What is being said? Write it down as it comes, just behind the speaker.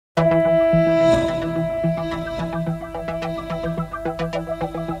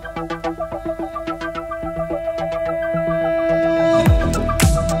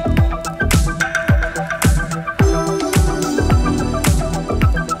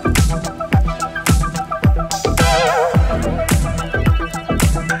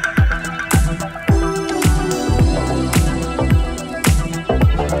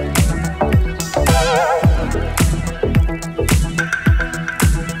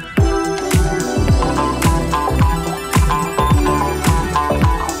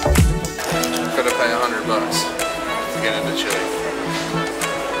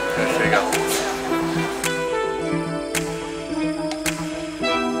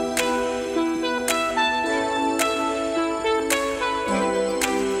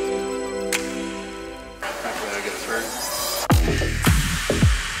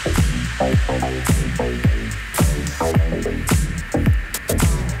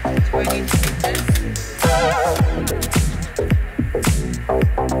Baggage claim.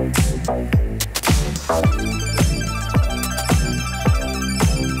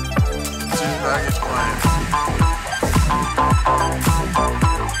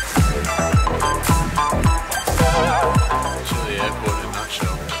 Chile airport in a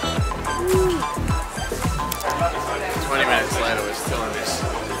nutshell. 20 minutes later we're still in this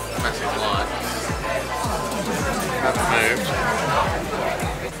massive line. Haven't moved.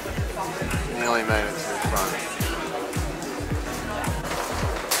 Nearly made it to the front.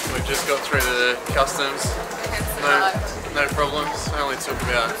 We've just got through the customs. No problems. Only took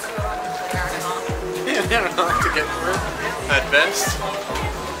about an hour and a half to get through at best.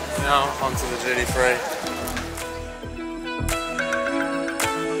 Now onto the duty free.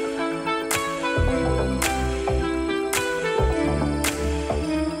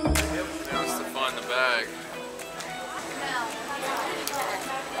 Now it's to find the bag.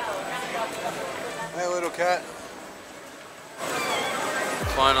 Hey little cat.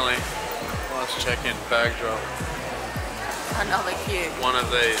 Finally, last check-in bag drop. Another queue. One of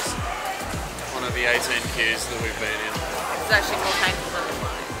these. One of the 18 queues that we've been in. It's actually more painful than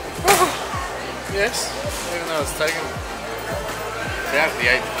mine. Yes, even though it's taken about the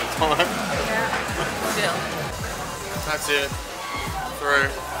 8th time. Yeah. Still. That's it.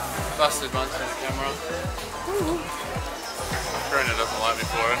 Through. Busted bunch in the camera. Karuna doesn't like me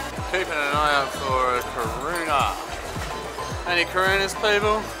for it. Keeping an eye out for a Karuna. Any Karunas,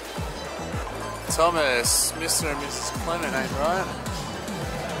 people? Thomas, Mr. and Mrs. Clement, ain't right?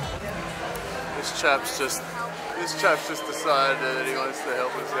 This chap's just decided that he wants to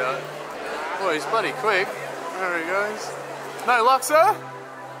help us out. Boy, he's bloody quick. There he goes. No luck, sir?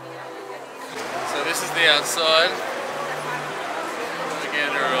 So this is the outside.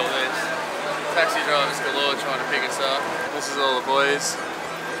 Again, there are all these taxi drivers galore trying to pick us up. This is all the boys,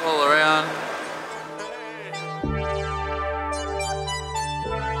 all around.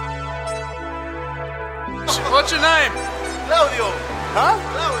 What's your name? Claudio. Huh?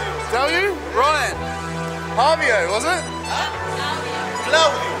 Claudio. W? Ryan. Harvio, was it? Huh?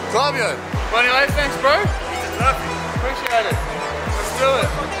 Claudio. Claudio. Well, anyway, thanks, bro. It's a traffic. Appreciate it. Let's do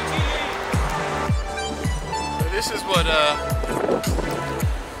it. So this is what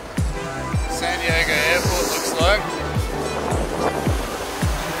Santiago Airport looks like.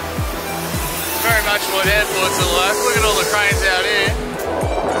 It's very much what airports are like. Look at all the cranes out here.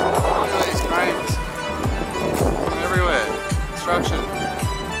 Look at these cranes. Everywhere. Construction.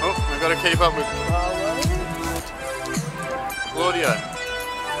 Oh, I've got to keep up with Claudio.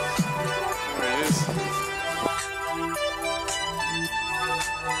 There it is.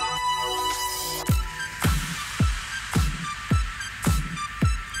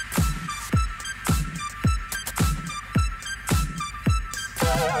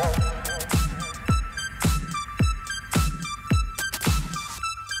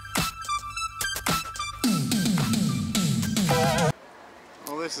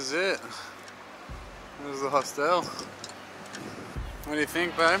 This is it. This is the hostel. What do you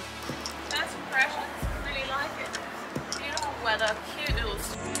think, babe? First impressions, really like it. Beautiful weather, cute little.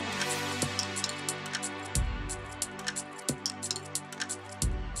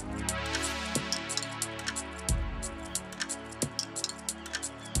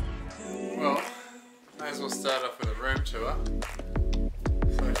 Well, may as well start off with a room tour.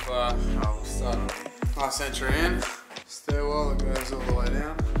 So far, we'll start on nice entry in. Stairwell that goes all the way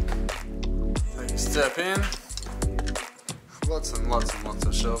down. Take a step in. Lots and lots and lots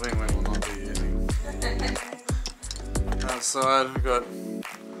of shelving we will not be using. Outside we've got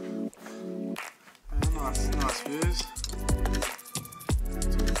nice views.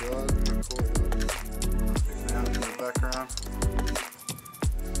 To the garden, the courtyard, big mountain in the background.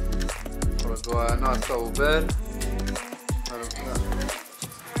 Followed by a nice double bed. There's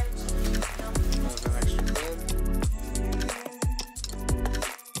an extra bed.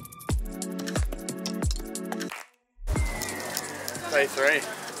 Day 3,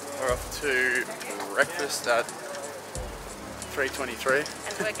 we're off to breakfast at 3:23.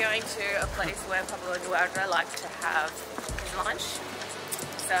 And we're going to a place where Pablo Eduardo likes to have his lunch.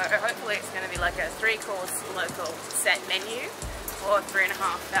 So hopefully it's going to be like a 3-course local set menu for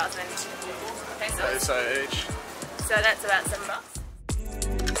 3,500 pesos. So each. So that's about $7.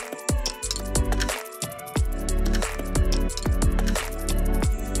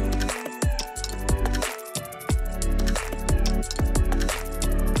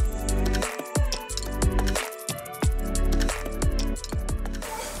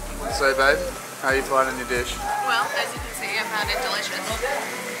 So babe, how are you finding your dish? Well, as you can see, I found it delicious.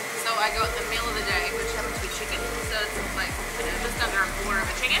 So I got the meal of the day, which happens to be chicken. So it's like just under a quarter of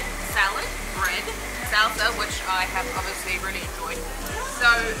a chicken, salad, bread, salsa, which I have obviously really enjoyed. So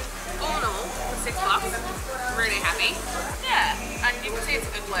all in all, for $6, really happy. Yeah, and you can see it's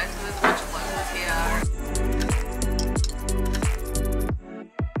a good place because there's a bunch of locals here.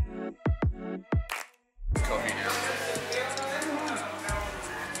 Coffee now.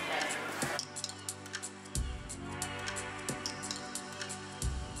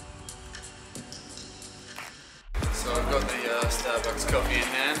 So I've got the Starbucks coffee in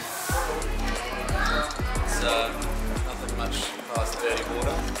hand. It's nothing much past dirty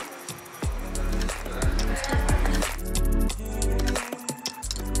water.